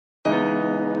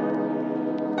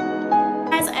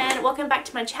and welcome back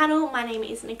to my channel. My name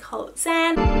is Nicole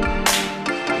Zan.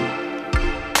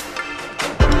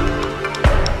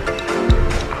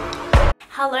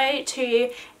 Hello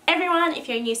to everyone. If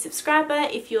you're a new subscriber,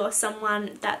 if you're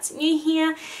someone that's new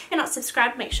here and not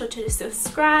subscribed, make sure to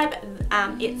subscribe.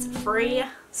 It's free,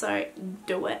 so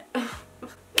do it.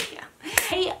 Yeah.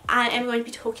 Today I am going to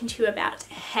be talking to you about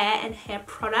hair and hair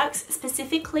products,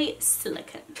 specifically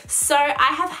silicone. So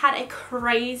I have had a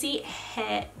crazy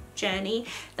hair journey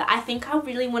that I think I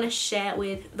really want to share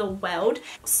with the world.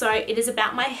 So it is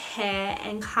about my hair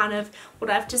and kind of what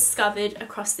I've discovered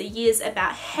across the years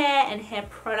about hair and hair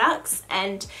products,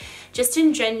 and just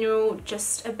in general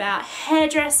just about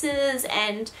hairdressers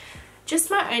and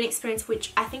just my own experience,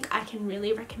 which I think I can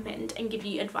really recommend and give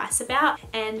you advice about.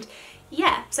 And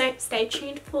yeah, so stay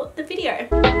tuned for the video.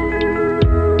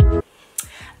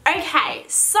 Okay,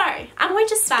 so I'm going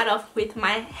to start off with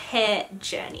my hair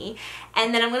journey,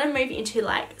 and then I'm going to move into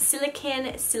like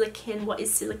silicone, what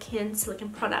is silicone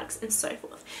products, and so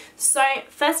forth. So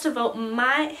first of all,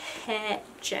 my hair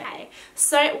journey.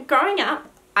 So growing up,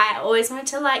 I always wanted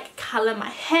to like colour my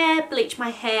hair, bleach my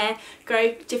hair,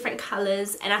 grow different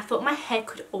colours, and I thought my hair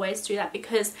could always do that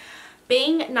because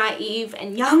being naive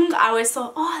and young, I always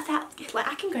thought, oh, that, like,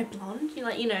 I can go blonde,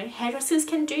 you know, hairdressers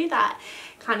can do that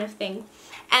kind of thing.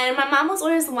 And my mum was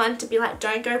always the one to be like,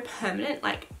 don't go permanent,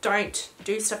 like don't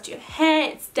do stuff to your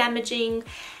hair, it's damaging,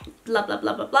 blah blah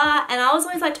blah blah blah. And I was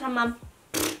always like to my mum,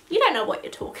 you don't know what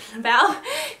you're talking about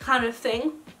kind of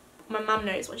thing. My mum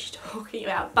knows what she's talking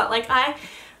about, but like I,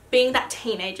 being that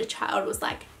teenager child, was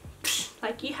like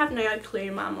you have no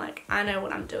clue, mum, like I know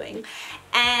what I'm doing.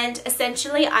 And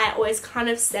essentially I always kind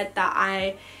of said that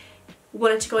I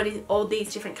wanted to go to all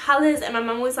these different colours, and my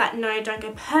mum was like, no, don't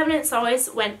go permanent, so I always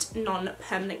went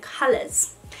non-permanent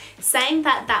colours, saying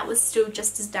that that was still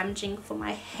just as damaging for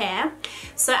my hair.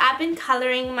 So I've been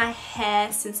colouring my hair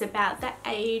since about the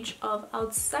age of, I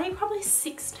would say probably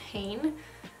 16,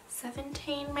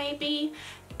 17 maybe,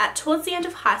 towards the end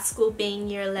of high school, being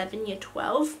year 11, year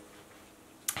 12.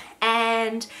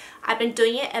 And I've been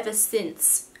doing it ever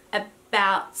since.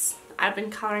 I've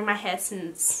been colouring my hair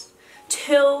since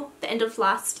till the end of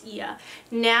last year.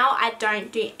 Now I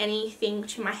don't do anything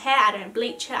to my hair, I don't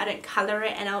bleach it, I don't colour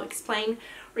it, and I'll explain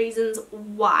reasons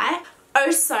why.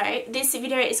 Also, this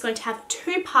video is going to have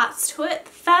two parts to it.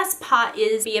 The first part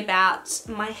is about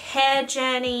my hair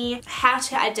journey, how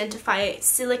to identify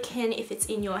silicone if it's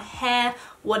in your hair,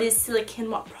 what is silicone,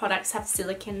 what products have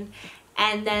silicone.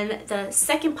 And then the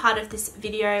second part of this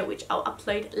video, which I'll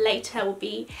upload later, will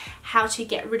be how to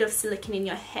get rid of silicone in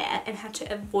your hair and how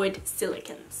to avoid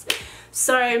silicones.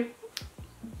 So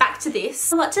back to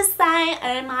this. A lot to say,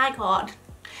 oh my god.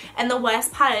 And the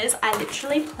worst part is I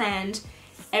literally planned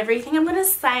everything I'm gonna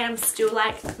say, and I'm still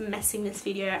like messing this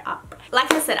video up.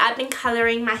 Like I said, I've been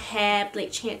colouring my hair,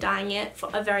 bleaching it, dyeing it for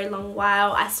a very long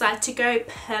while. I started to go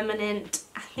permanent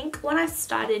I think when I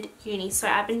started uni, so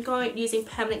I've been using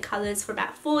permanent colours for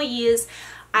about 4 years.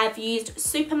 I've used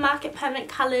supermarket permanent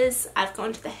colours, I've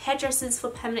gone to the hairdressers for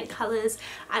permanent colours,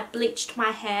 I bleached my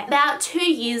hair. About 2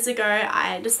 years ago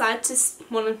I decided to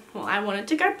I wanted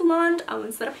to go blonde. I'll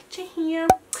insert a picture here,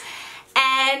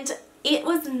 and it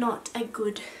was not a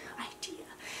good idea.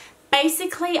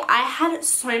 Basically I had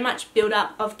so much build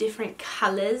up of different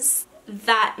colours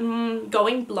that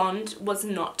going blonde was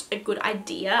not a good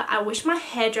idea. I wish my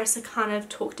hairdresser kind of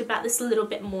talked about this a little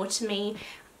bit more to me.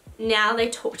 Now they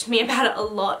talk to me about it a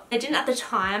lot. They didn't at the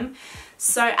time.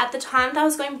 So at the time that I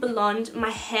was going blonde, my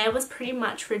hair was pretty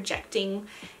much rejecting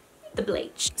the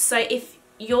bleach. So if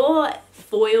your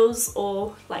foils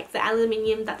or like the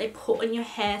aluminium that they put on your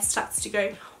hair starts to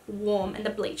go warm and the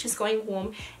bleach is going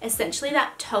warm, essentially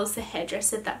that tells the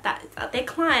hairdresser that their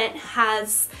client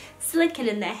has silicone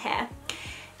in their hair.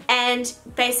 And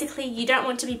basically you don't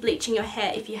want to be bleaching your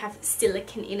hair if you have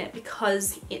silicone in it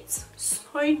because it's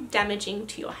so damaging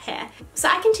to your hair. So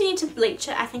I continued to bleach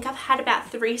it. I think I've had about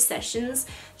 3 sessions,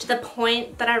 to the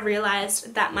point that I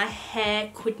realised that my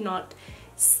hair could not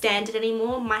stand it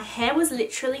anymore. My hair was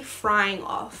literally frying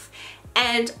off.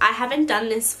 And I haven't done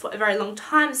this for a very long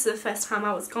time. This is the first time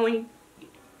I was going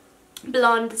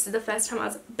blonde. This is the first time I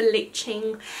was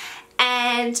bleaching.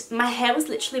 And my hair was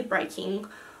literally breaking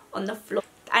on the floor.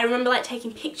 I remember like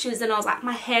taking pictures and I was like,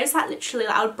 my hair is like literally,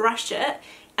 like I would brush it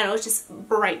and it was just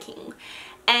breaking.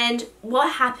 And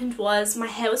what happened was my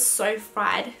hair was so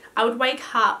fried. I would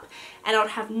wake up and I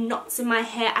would have knots in my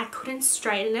hair. I couldn't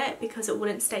straighten it because it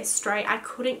wouldn't stay straight. I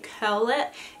couldn't curl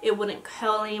it. It wouldn't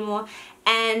curl anymore.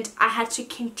 And I had to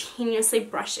continuously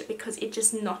brush it because it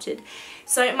just knotted.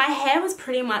 So my hair was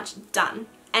pretty much done.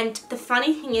 And the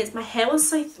funny thing is my hair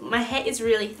is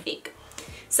really thick.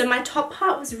 So my top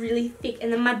part was really thick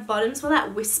and then my bottoms were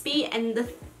like wispy, and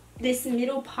this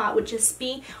middle part would just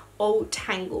be all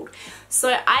tangled.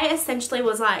 So I essentially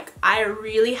was like, I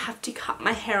really have to cut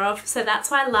my hair off. So that's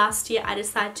why last year I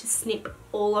decided to snip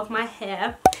all of my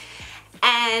hair.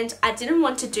 And I didn't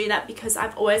want to do that because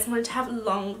I've always wanted to have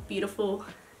long, beautiful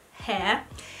hair.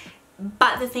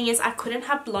 But the thing is, I couldn't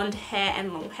have blonde hair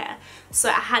and long hair, so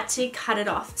I had to cut it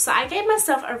off. So I gave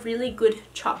myself a really good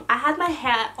chop. I had my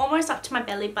hair almost up to my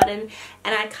belly button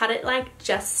and I cut it like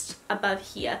just above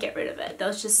here. Get rid of it. There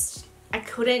was just, I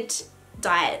couldn't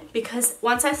dye it, because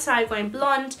once I started going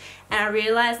blonde and I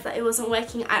realized that it wasn't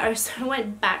working, I also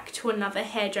went back to another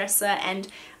hairdresser and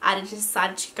I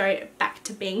decided to go back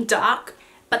to being dark.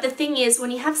 But the thing is, when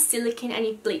you have silicone and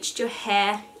you've bleached your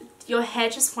hair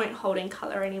just won't hold in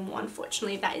colour anymore.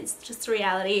 Unfortunately, that is just the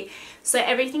reality. So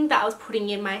everything that I was putting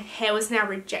in my hair was now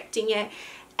rejecting it,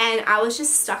 and I was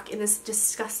just stuck in this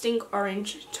disgusting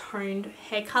orange toned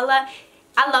hair colour.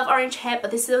 I love orange hair,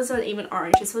 but this wasn't even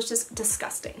orange. This was just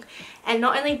disgusting. And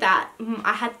not only that,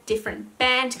 I had different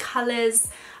band colours.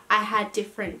 I had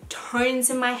different tones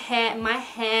in my hair. My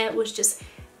hair was just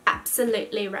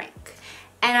absolutely rank.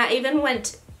 And I even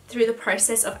went through the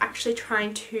process of actually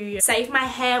trying to save my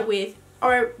hair with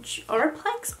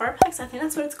Oriplex, I think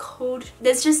that's what it's called.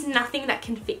 There's just nothing that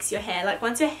can fix your hair. Like,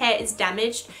 once your hair is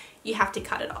damaged, you have to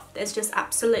cut it off. There's just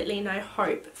absolutely no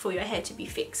hope for your hair to be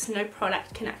fixed. No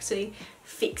product can actually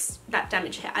fix that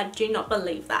damaged hair. I do not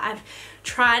believe that. I've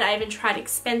tried, I even tried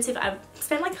expensive. I've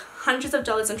spent like hundreds of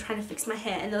dollars on trying to fix my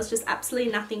hair, and there was just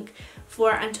absolutely nothing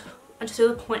for it until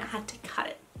the point I had to cut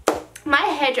it. My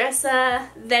hairdresser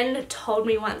then told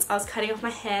me once I was cutting off my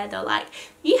hair, they're like,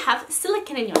 you have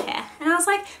silicone in your hair. And I was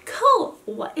like, cool,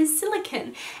 what is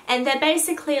silicone? And they're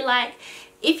basically like,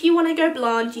 if you want to go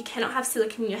blonde, you cannot have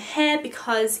silicone in your hair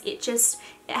because it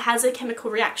has a chemical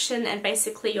reaction and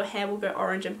basically your hair will go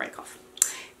orange and break off.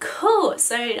 Cool,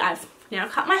 so I've now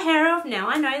cut my hair off, now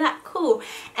I know that, cool.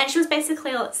 And she was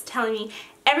basically telling me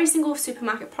every single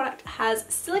supermarket product has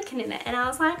silicone in it, and I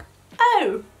was like,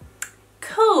 oh,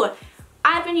 cool.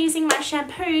 I've been using my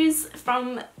shampoos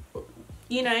from,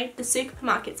 you know, the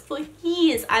supermarkets for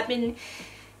years. I've been,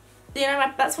 you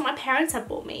know, that's what my parents have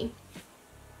bought me.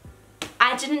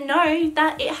 I didn't know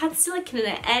that it had silicone in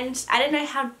it, and I didn't know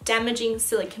how damaging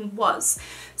silicone was.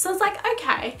 So I was like,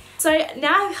 okay. So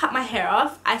now I cut my hair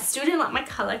off. I still didn't like my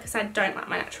colour because I don't like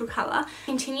my natural colour.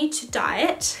 Continued to dye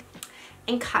it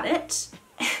and cut it.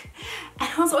 And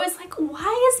I was always like,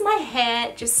 why is my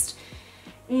hair just...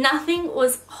 Nothing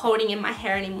was holding in my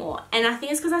hair anymore, and I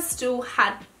think it's because I still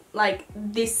had like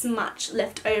this much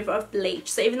left over of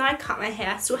bleach. So even though I cut my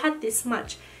hair, I still had this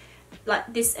much,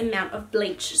 like this amount of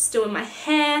bleach still in my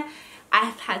hair. I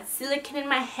have had silicone in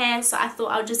my hair, so I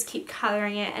thought I'll just keep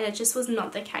colouring it, and it just was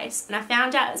not the case. And I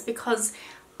found out it's because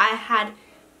I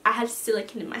had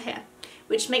silicone in my hair,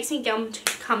 which makes me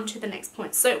come to the next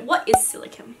point. So what is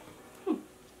silicone?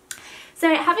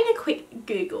 So having a quick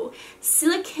Google,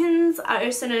 silicones are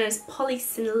also known as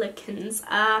polysilicones.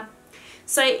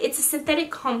 So it's a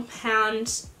synthetic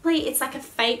compound. It's like a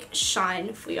fake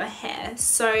shine for your hair.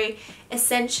 So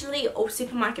essentially all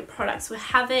supermarket products will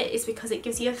have it, is because it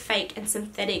gives you a fake and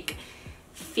synthetic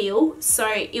feel.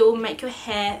 So it will make your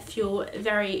hair feel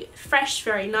very fresh,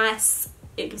 very nice.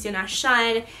 It gives you a nice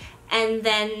shine, and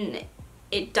then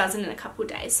it doesn't in a couple of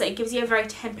days. So it gives you a very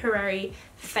temporary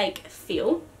fake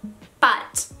feel,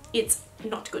 but it's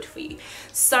not good for you.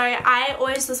 So I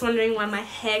always was wondering why my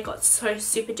hair got so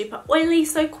super duper oily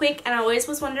so quick, and I always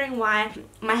was wondering why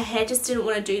my hair just didn't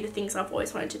want to do the things I've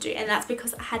always wanted to do, and that's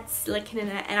because I had silicone in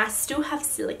it, and I still have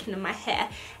silicone in my hair,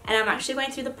 and I'm actually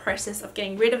going through the process of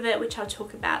getting rid of it, which I'll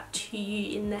talk about to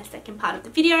you in the second part of the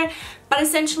video. But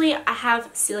essentially I have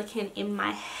silicone in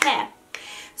my hair.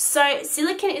 So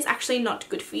silicone is actually not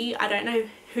good for you. I don't know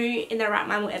who in their right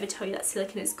mind will ever tell you that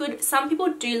silicone is good. Some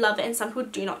people do love it and some people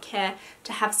do not care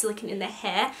to have silicone in their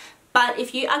hair. But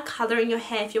if you are colouring your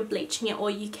hair, if you're bleaching it, or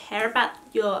you care about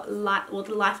your life or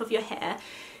the life of your hair,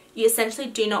 you essentially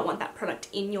do not want that product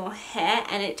in your hair,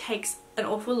 and it takes an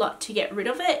awful lot to get rid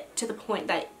of it, to the point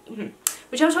that,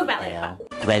 which I'll talk about later.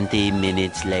 20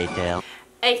 minutes later.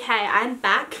 Okay, I'm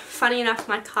back. Funny enough,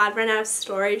 my card ran out of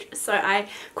storage, so I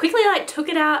quickly took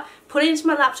it out, put it into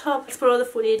my laptop, export all the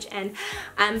footage, and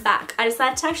I'm back. I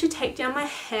decided to actually take down my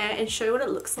hair and show you what it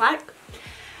looks like.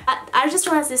 I just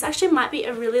realised this actually might be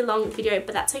a really long video,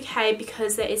 but that's okay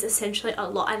because there is essentially a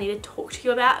lot I need to talk to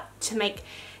you about to make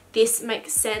this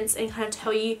makes sense and kind of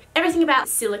tell you everything about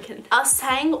silicone. I was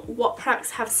saying what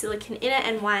products have silicone in it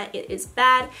and why it is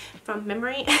bad from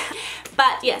memory.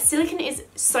 But yeah, silicone is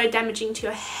so damaging to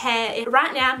your hair.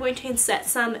 Right now I'm going to insert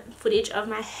some footage of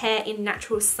my hair in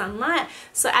natural sunlight.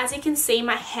 So as you can see,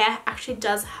 my hair actually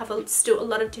does have still a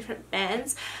lot of different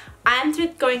bands. I'm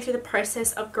going through the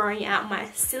process of growing out my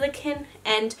silicone,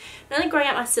 and not only growing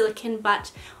out my silicone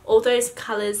but all those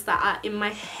colours that are in my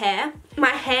hair. My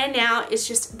hair now is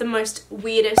just the most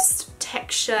weirdest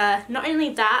texture. Not only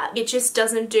that, it just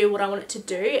doesn't do what I want it to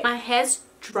do. My hair's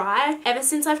dry. Ever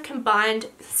since I've combined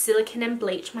silicone and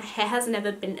bleach, my hair has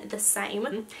never been the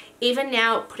same. Even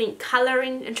now, putting colour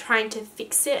in and trying to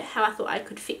fix it how I thought I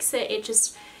could fix it,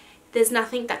 there's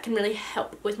nothing that can really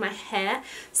help with my hair.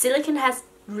 Silicone has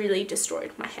really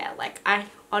destroyed my hair. Like, I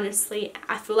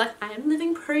feel like I am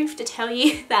living proof to tell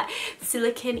you that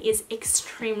silicone is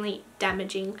extremely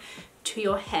damaging to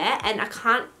your hair, and I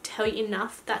can't tell you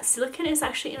enough that silicone is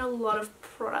actually in a lot of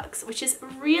products, which is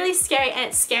really scary. And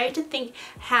it's scary to think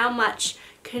how much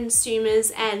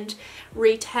consumers and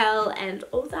retail and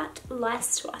all that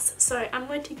lies to us. So I'm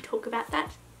going to talk about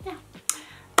that now.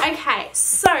 Okay,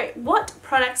 so what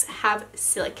products have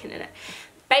silicone in it?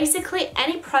 Basically,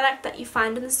 any product that you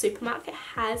find in the supermarket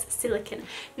has silicone.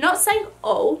 Not saying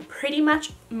all, pretty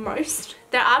much most.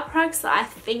 There are products that I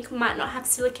think might not have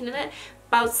silicone in it,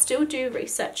 but I'll still do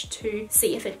research to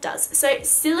see if it does. So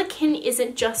silicone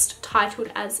isn't just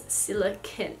titled as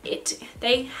silicone.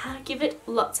 They give it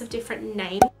lots of different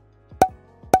names,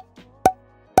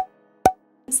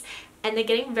 and they're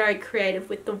getting very creative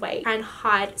with the way they try and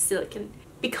hide silicone.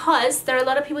 Because there are a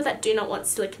lot of people that do not want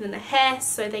silicone in their hair,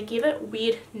 so they give it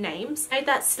weird names. I know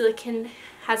that silicone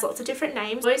has lots of different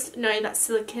names. I always know that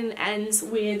silicone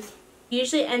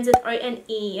usually ends with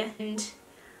O-N-E and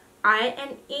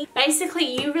I-N-E.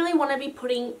 Basically, you really want to be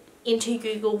putting into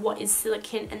Google what is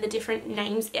silicone and the different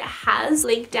names it has.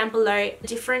 Link down below the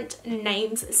different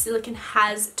names silicone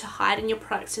has to hide in your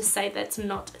products to say that it's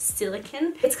not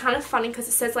silicone. It's kind of funny because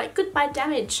it says like goodbye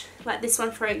damage, like this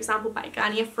one for example by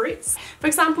Garnier Fruits. For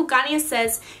example, Garnier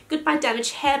says goodbye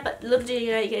damaged hair, but little do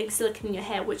you know you're getting silicone in your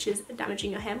hair, which is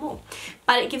damaging your hair more.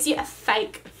 But it gives you a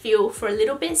fake feel for a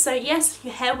little bit, so yes,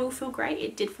 your hair will feel great.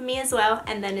 It did for me as well,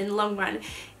 and then in the long run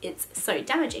it's so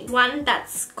damaging. One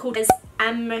that's called as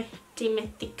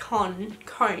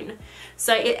Dimethiconol.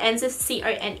 So it ends with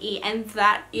C-O-N-E, and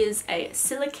that is a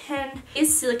silicone. There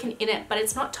is silicone in it, but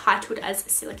it's not titled as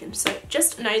silicone. So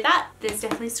just know that there's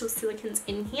definitely still silicones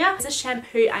in here. This is a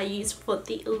shampoo I used for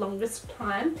the longest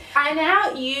time. I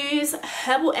now use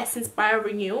Herbal Essence Bio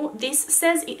Renewal. This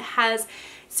says it has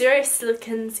 0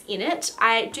 silicones in it.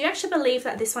 I do actually believe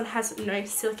that this one has no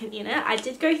silicone in it. I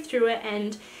did go through it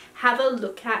and have a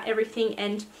look at everything,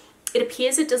 and it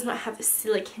appears it does not have a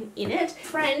silicone in it.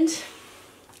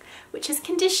 Which is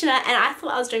conditioner, and I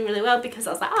thought I was doing really well because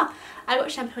I was like, oh, I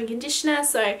got shampoo and conditioner,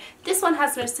 so this one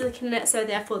has no silicone in it, so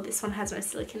therefore this one has no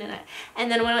silicone in it.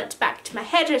 And then when I went back to my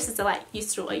hairdressers, they're like, you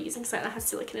still are using something that has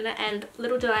silicone in it, and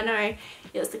little did I know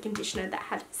it was the conditioner that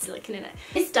had silicone in it.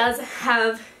 This does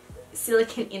have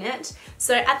silicone in it,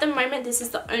 so at the moment this is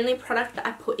the only product that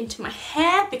I put into my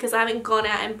hair because I haven't gone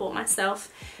out and bought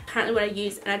myself currently what I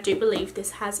use, and I do believe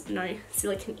this has no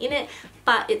silicone in it,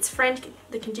 but its friend,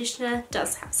 the conditioner,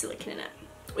 does have silicone in it,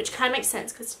 which kind of makes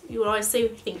sense because you would obviously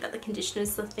think that the conditioner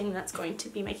is the thing that's going to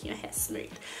be making your hair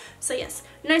smooth. So yes,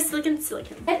 no silicone.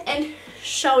 Head and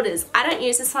shoulders. I don't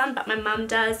use this one, but my mum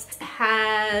does. It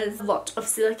has a lot of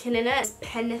silicone in it. It's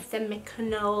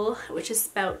Methicone, which is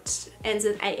spelled, ends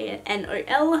with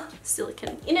A-N-O-L,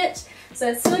 silicone in it. So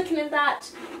there's silicone in that.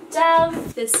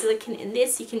 Dove, there's silicone in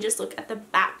this. You can just look at the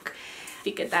back,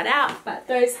 figure that out, but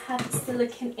those have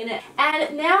silicone in it.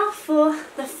 And now for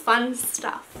the fun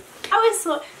stuff. I always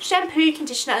thought shampoo,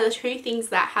 conditioner are the two things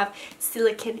that have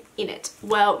silicone in it.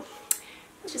 Well,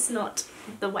 it's just not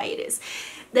the way it is.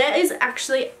 There is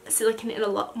actually silicone in a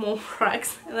lot more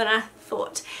products than I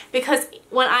thought, because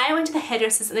when I went to the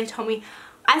hairdressers and they told me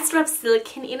I still have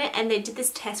silicone in it, and they did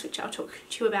this test which I'll talk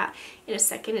to you about in a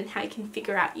second, and how you can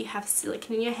figure out you have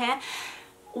silicone in your hair.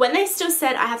 When they still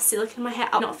said I have silicone in my hair,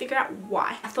 I could not figure out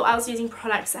why. I thought I was using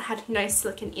products that had no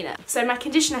silicone in it. So my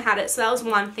conditioner had it, so that was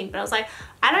one thing, but I was like,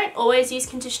 I don't always use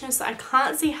conditioner, so I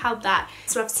can't see how that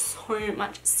still has so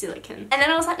much silicone. And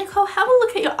then I was like, Nicole, have a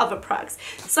look at your other products.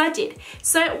 So I did.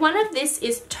 So one of this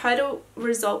is Total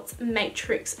Results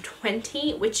Matrix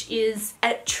 20, which is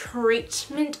a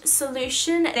treatment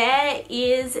solution. There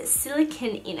is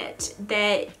silicone in it.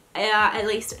 There are at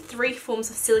least 3 forms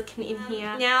of silicone in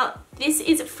here. Now this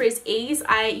is Frizz Ease.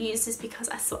 I use this because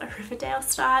I saw a Riverdale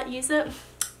star use it.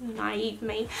 Naive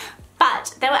me. But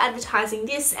But they were advertising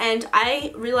this and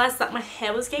I realised that my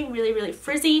hair was getting really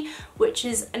frizzy, which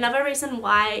is another reason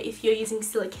why if you're using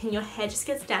silicone your hair just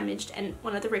gets damaged, and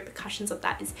one of the repercussions of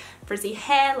that is frizzy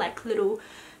hair, like little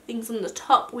things on the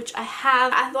top, which I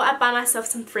have. I thought I'd buy myself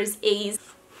some Frizz Ease.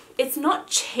 It's not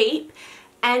cheap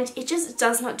and it just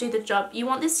does not do the job. You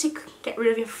want this to get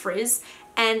rid of your frizz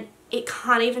and it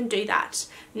can't even do that.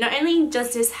 Not only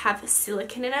does this have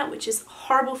silicone in it, which is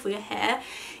horrible for your hair,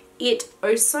 it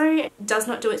also does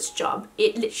not do its job.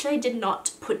 It literally did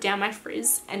not put down my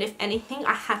frizz, and if anything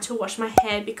I had to wash my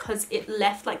hair because it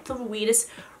left like the weirdest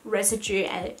residue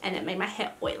and it made my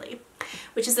hair oily,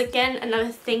 which is again another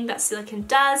thing that silicone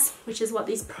does, which is what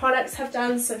these products have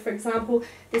done. So for example,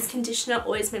 this conditioner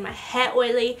always made my hair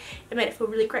oily. It made it feel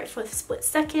really great for a split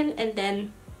second, and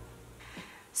then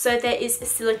so there is a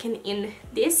silicone in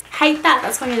this. Hate that,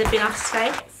 that's going in the bin after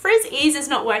today. Frizz Ease is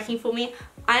not working for me.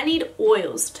 I need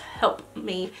oils to help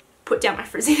me put down my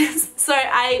frizziness. So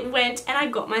I went and I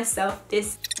got myself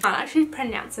this, I can't actually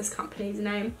pronounce this company's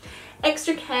name,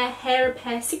 Extra Care Hair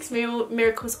Repair 6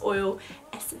 Miracles Oil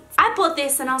Essence. I bought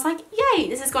this and I was like, yay,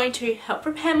 this is going to help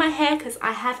repair my hair because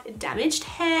I have damaged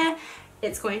hair.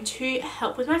 It's going to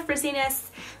help with my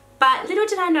frizziness. But little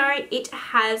did I know it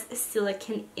has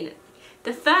silicone in it.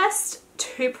 The first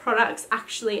two products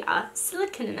actually are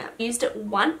silicone in it. I used it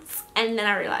once and then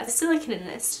I realised there's silicone in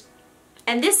this.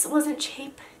 And this wasn't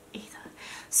cheap either.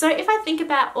 So if I think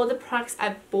about all the products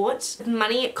I've bought, the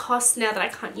money it costs now that I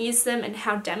can't use them and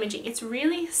how damaging, it's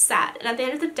really sad. And at the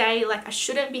end of the day, like, I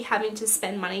shouldn't be having to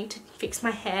spend money to fix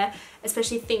my hair,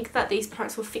 especially think that these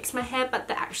products will fix my hair, but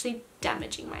they're actually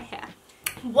damaging my hair.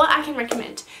 What I can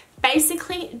recommend: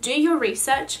 basically do your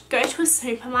research, go to a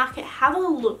supermarket, have a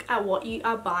look at what you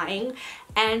are buying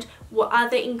and what are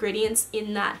the ingredients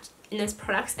in those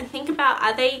products, and think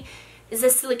about, is there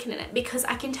silicone in it? Because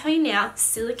I can tell you now,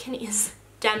 silicone is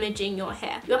damaging your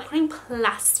hair. You're putting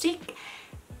plastic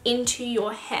into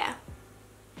your hair.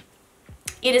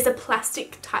 It is a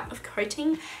plastic type of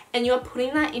coating and you're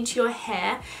putting that into your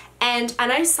hair. And I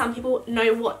know some people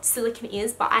know what silicone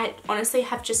is, but I honestly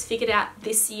have just figured out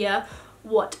this year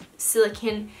what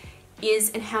silicone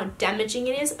is and how damaging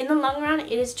it is. In the long run,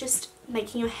 it is just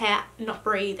making your hair not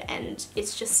breathe and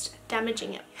it's just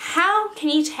damaging it. How can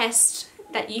you test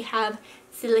that you have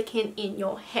silicone in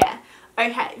your hair?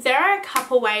 Okay, there are a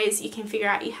couple ways you can figure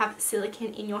out you have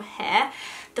silicone in your hair.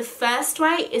 The first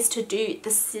way is to do the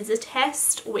scissor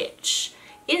test, which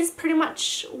is pretty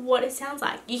much what it sounds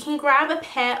like. You can grab a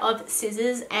pair of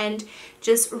scissors and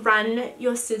just run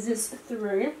your scissors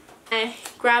through. I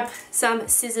grabbed some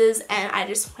scissors and I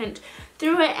just went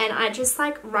through it and I just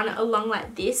like run it along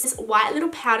like this. This white little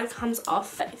powder comes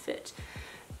off. If it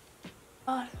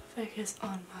focus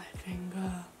on my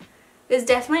finger. There's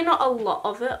definitely not a lot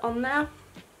of it on there.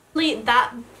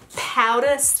 That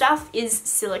powder stuff is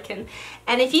silicone,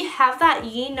 and if you have that,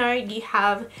 you know you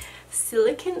have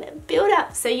silicone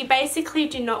buildup. So you basically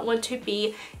do not want to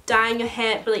be dyeing your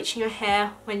hair, bleaching your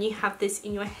hair when you have this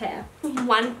in your hair.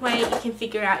 One way you can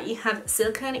figure out you have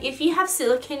silicone: if you have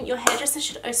silicone, your hairdresser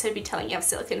should also be telling you have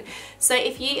silicone. So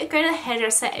if you go to the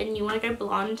hairdresser and you want to go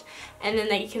blonde and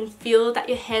then you can feel that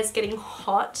your hair's getting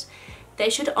hot, they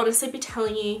should honestly be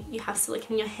telling you you have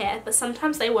silicone in your hair. But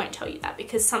sometimes they won't tell you that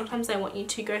because sometimes they want you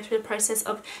to go through the process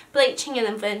of bleaching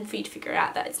and then for you to figure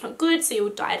out that it's not good, so you'll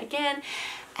dye it again.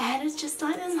 And it's just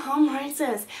like this whole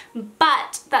process.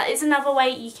 But that is another way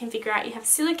you can figure out you have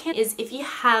silicone, is if you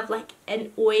have like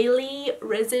an oily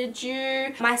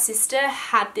residue. My sister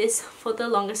had this for the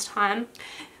longest time.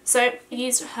 So I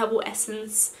used herbal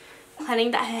essence,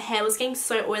 planning that her hair was getting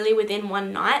so oily within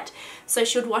one night. So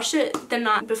she would wash it the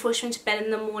night before she went to bed.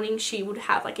 In the morning she would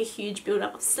have like a huge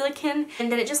buildup of silicone,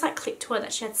 and then it just like clicked to her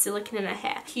that she had silicone in her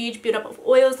hair. Huge buildup of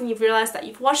oils, and you've realised that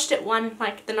you've washed it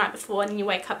like the night before, and then you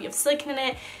wake up you have silicone in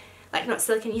it. Like, not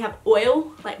silicone, you have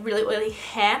oil, like really oily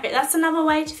hair. That's another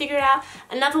way to figure it out.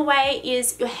 Another way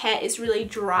is your hair is really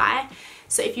dry.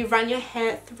 So if you run your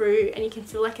hair through and you can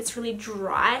feel like it's really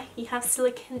dry, you have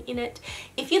silicone in it.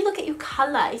 If you look at your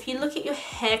colour, if you look at your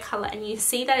hair colour and you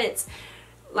see that it's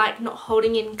like not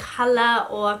holding in colour,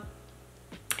 or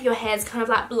your hair's kind of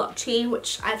like blotchy,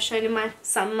 which I've shown in my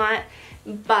sunlight,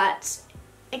 but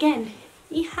again,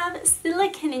 you have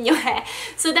silicone in your hair.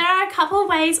 So there are a couple of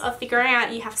ways of figuring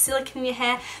out you have silicone in your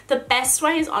hair. The best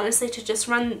way is honestly to just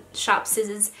run sharp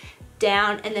scissors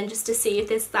down and then just to see if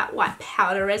there's that white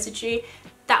powder residue.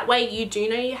 That way you do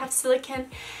know you have silicone.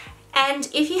 And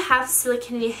if you have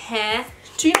silicone in your hair,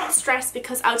 do not stress,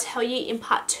 because I'll tell you in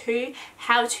part 2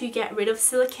 how to get rid of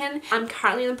silicone. I'm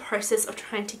currently in the process of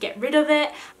trying to get rid of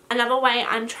it. Another way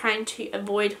I'm trying to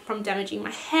avoid from damaging my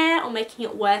hair or making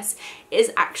it worse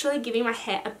is actually giving my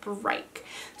hair a break.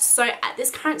 So at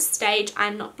this current stage,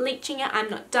 I'm not bleaching it, I'm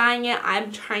not dyeing it,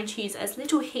 I'm trying to use as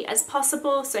little heat as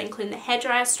possible, so including the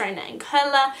hairdryer, straightener and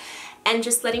curler, and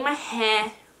just letting my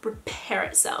hair repair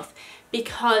itself,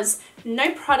 because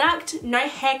no product, no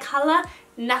hair color,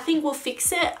 nothing will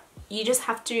fix it. You just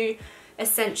have to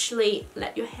essentially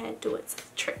let your hair do its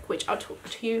trick, which I'll talk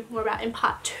to you more about in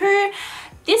part 2.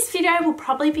 This video will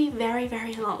probably be very,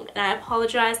 very long, and I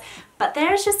apologize, but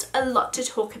there's just a lot to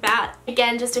talk about.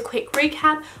 Again, just a quick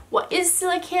recap. What is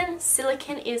silicone?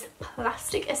 Silicone is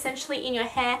plastic essentially in your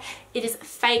hair. It is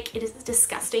fake, it is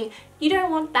disgusting. You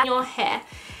don't want that in your hair.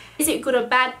 Is it good or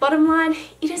bad? Bottom line,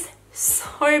 it is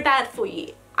so bad for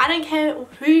you. I don't care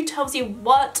who tells you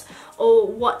what or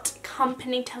what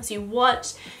company tells you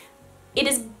what. It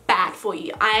is bad for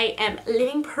you. I am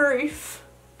living proof.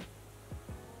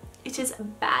 It is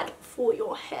bad for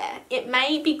your hair. It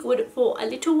may be good for a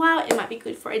little while. It might be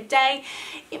good for a day.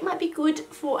 It might be good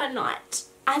for a night.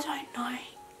 I don't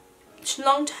know.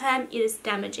 Long term, it is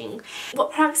damaging.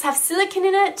 What products have silicone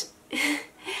in it?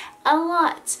 A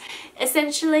lot.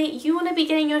 Essentially, you want to be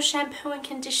getting your shampoo and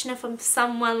conditioner from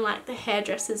someone like the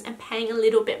hairdressers and paying a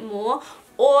little bit more,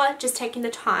 or just taking the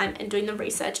time and doing the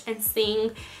research and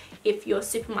seeing if your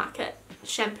supermarket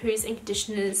shampoos and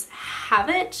conditioners have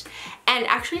it, and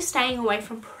actually staying away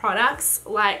from products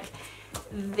like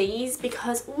these,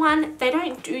 because one, they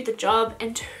don't do the job,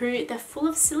 and two, they're full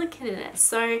of silicone in it.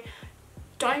 So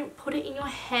don't put it in your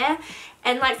hair.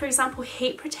 And like, for example,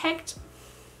 heat protect,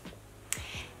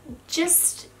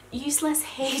 just use less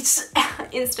heat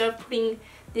instead of putting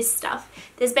this stuff.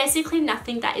 There's basically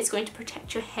nothing that is going to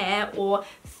protect your hair or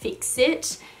fix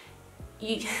it.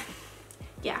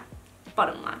 Yeah,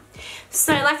 bottom line.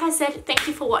 So like I said, thank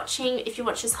you for watching. If you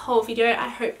watched this whole video, I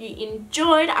hope you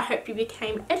enjoyed. I hope you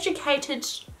became educated.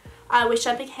 I wish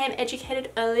I became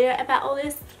educated earlier about all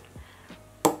this.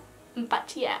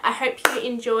 But yeah, I hope you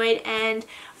enjoyed, and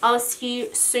I'll see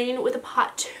you soon with a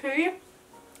part 2.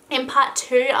 In part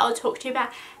 2, I'll talk to you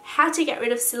about how to get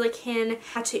rid of silicone,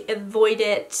 how to avoid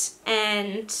it,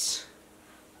 and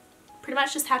pretty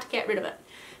much just how to get rid of it.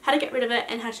 How to get rid of it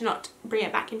and how to not bring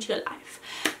it back into your life.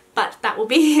 But that will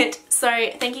be it. So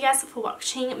thank you guys for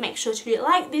watching. Make sure to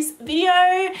like this video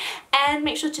and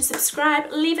make sure to subscribe.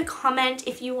 Leave a comment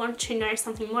if you want to know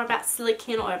something more about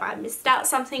silicone, or if I missed out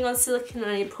something on silicone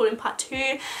and I need to put in part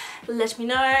 2. Let me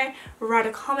know. Write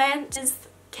a comment.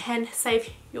 Can save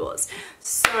yours.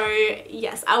 So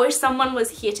yes, I wish someone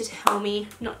was here to tell me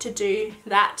not to do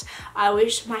that. I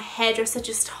wish my hairdresser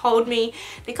just told me,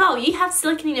 Nicole, you have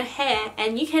silicone in your hair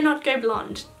and you cannot go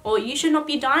blonde, or you should not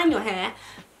be dyeing your hair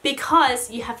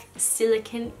because you have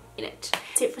silicone in it.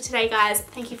 That's it for today, guys.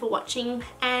 Thank you for watching,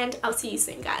 and I'll see you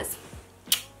soon, guys.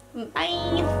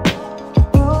 Bye.